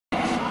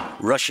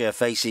Russia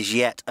faces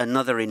yet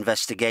another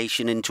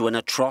investigation into an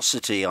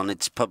atrocity on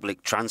its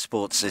public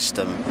transport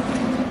system.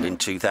 In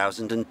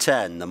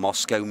 2010, the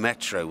Moscow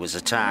metro was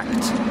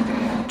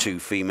attacked. Two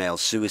female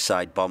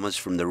suicide bombers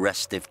from the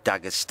restive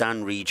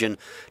Dagestan region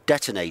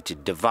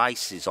detonated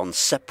devices on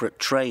separate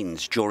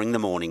trains during the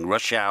morning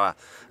rush hour.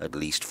 At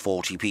least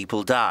 40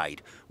 people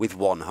died, with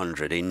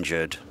 100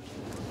 injured.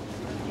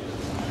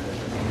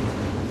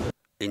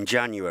 In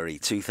January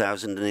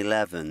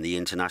 2011, the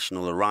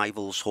International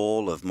Arrivals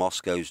Hall of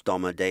Moscow's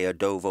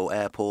Domodedovo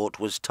Airport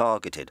was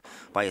targeted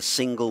by a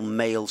single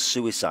male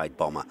suicide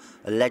bomber,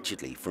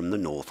 allegedly from the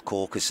North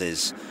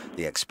Caucasus.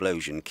 The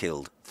explosion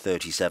killed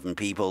 37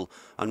 people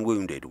and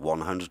wounded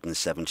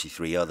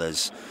 173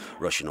 others.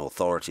 Russian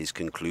authorities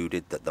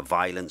concluded that the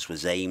violence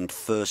was aimed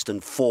first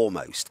and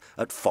foremost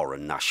at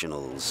foreign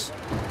nationals.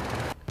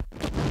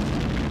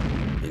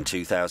 In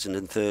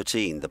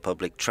 2013, the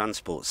public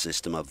transport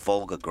system of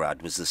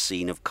Volgograd was the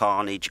scene of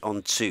carnage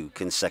on 2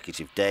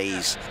 consecutive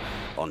days.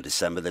 On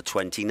December the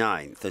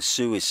 29th, a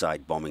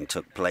suicide bombing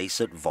took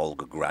place at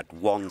Volgograd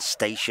 1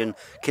 station,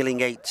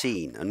 killing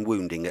 18 and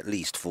wounding at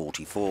least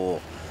 44.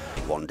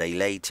 One day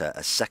later,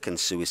 a second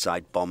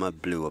suicide bomber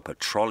blew up a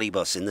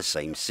trolleybus in the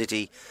same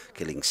city,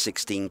 killing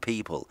 16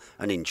 people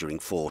and injuring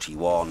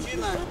 41.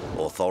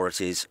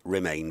 Authorities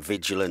remain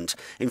vigilant.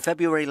 In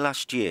February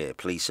last year,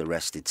 police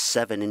arrested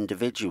 7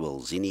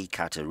 individuals in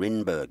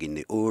Ekaterinburg in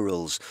the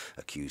Urals,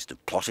 accused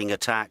of plotting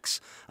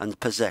attacks and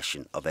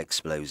possession of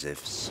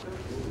explosives.